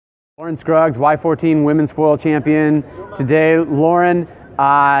Lauren Scruggs, Y14 Women's Foil Champion. Today, Lauren,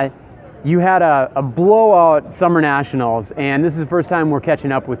 you had a blowout Summer Nationals, and this is the first time we're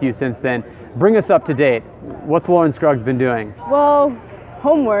catching up with you since then. Bring us up to date. What's Lauren Scruggs been doing? Well,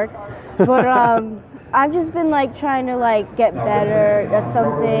 homework, but I've just been trying to get better at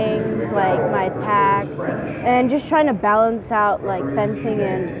some things, like my attack, and just trying to balance out fencing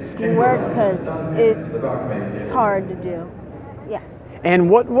and schoolwork because it's hard to do. Yeah.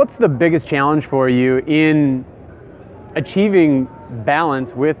 And what's the biggest challenge for you in achieving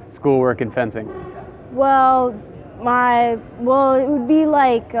balance with schoolwork and fencing? Well, it would be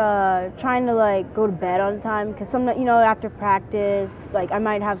trying to go to bed on time because after practice, I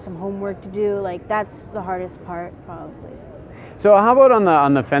might have some homework to do. That's the hardest part probably. So how about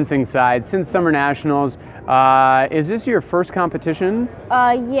on the fencing side? Since Summer Nationals, is this your first competition?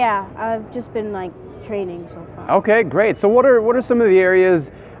 Yeah, I've just been training so far. Okay, great. So what are some of the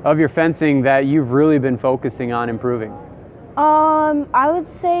areas of your fencing that you've really been focusing on improving? I would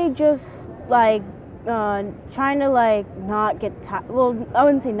say just trying to not get tired. Well, I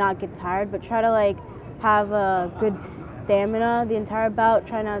wouldn't say not get tired, but try to have a good stamina the entire bout.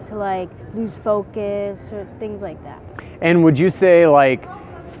 Try not to lose focus or things like that. And would you say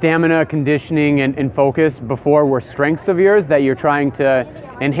stamina, conditioning, and focus before were strengths of yours that you're trying to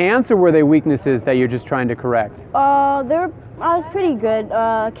enhance, or were they weaknesses that you're just trying to correct? I was pretty good.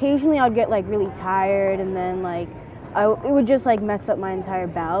 Occasionally I'd get really tired, and then it would just mess up my entire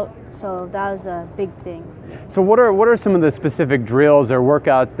bout. So that was a big thing. So what are some of the specific drills or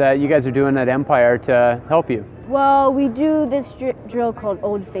workouts that you guys are doing at Empire to help you? Well, we do this drill called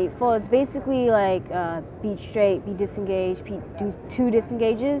Old Faithful. It's basically beat straight, be disengaged, do 2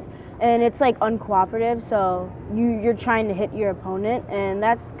 disengages, and it's uncooperative. So you're trying to hit your opponent, and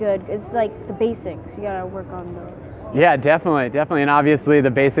that's good. It's the basics. You gotta work on those. Yeah, definitely, and obviously the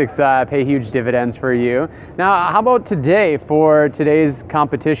basics pay huge dividends for you. Now, how about today for today's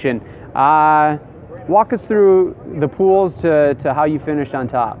competition? Walk us through the pools to how you finished on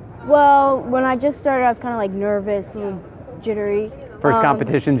top. Well, when I just started, I was kind of nervous, a little jittery. First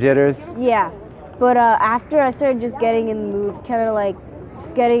competition jitters? Yeah, but after I started just getting in the mood, kind of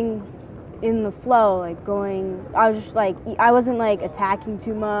just getting in the flow, going, I was just I wasn't attacking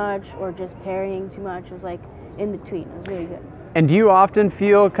too much or just parrying too much. It was in between. It was really good. And do you often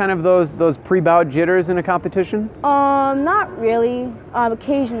feel kind of those pre-bout jitters in a competition? Not really.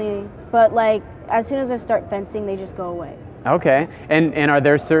 Occasionally, but as soon as I start fencing, they just go away. Okay. And are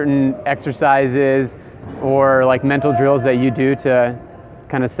there certain exercises or mental drills that you do to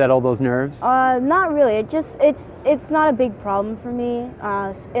kind of settle those nerves? Not really. It's not a big problem for me.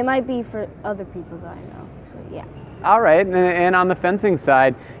 It might be for other people that I know. So yeah. All right, and on the fencing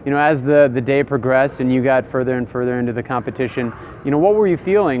side, as the day progressed and you got further and further into the competition, what were you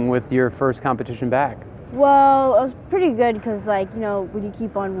feeling with your first competition back? Well, it was pretty good because, when you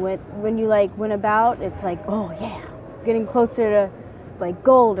keep on when you win a bout, it's oh yeah, getting closer to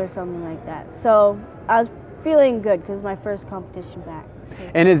gold or something like that. So I was feeling good because my first competition back.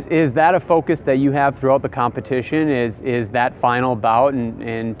 And is that a focus that you have throughout the competition? Is that final bout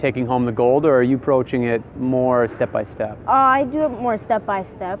and taking home the gold, or are you approaching it more step by step? I do it more step by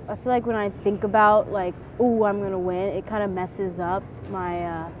step. I feel when I think about oh, I'm gonna win, it kind of messes up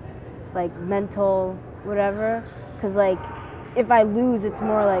my mental whatever. Because if I lose, it's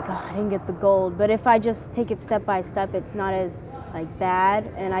more oh, I didn't get the gold. But if I just take it step by step, it's not as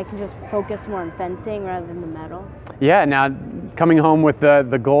bad, and I can just focus more on fencing rather than the medal. Yeah, now coming home with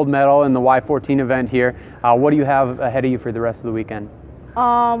the gold medal in the Y14 event here, what do you have ahead of you for the rest of the weekend?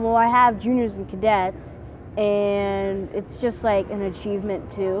 Well, I have juniors and cadets, and it's just an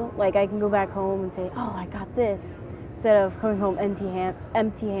achievement too. I can go back home and say, oh, I got this, instead of coming home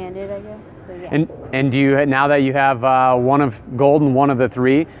empty-handed, I guess. So, yeah. And do you, now that you have one of gold and one of the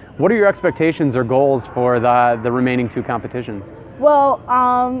 3, what are your expectations or goals for the remaining 2 competitions? Well,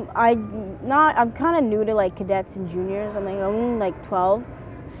 I'm kind of new to cadets and juniors. I'm only 12.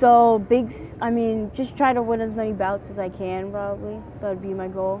 So just try to win as many bouts as I can, probably. That would be my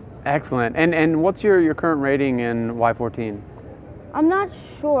goal. Excellent. And what's your current rating in Y14? I'm not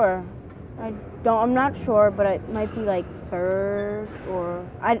sure. I'm not sure, but it might be 3rd or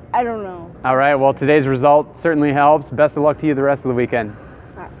I don't know. All right. Well, today's result certainly helps. Best of luck to you the rest of the weekend.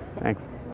 All right. Thanks.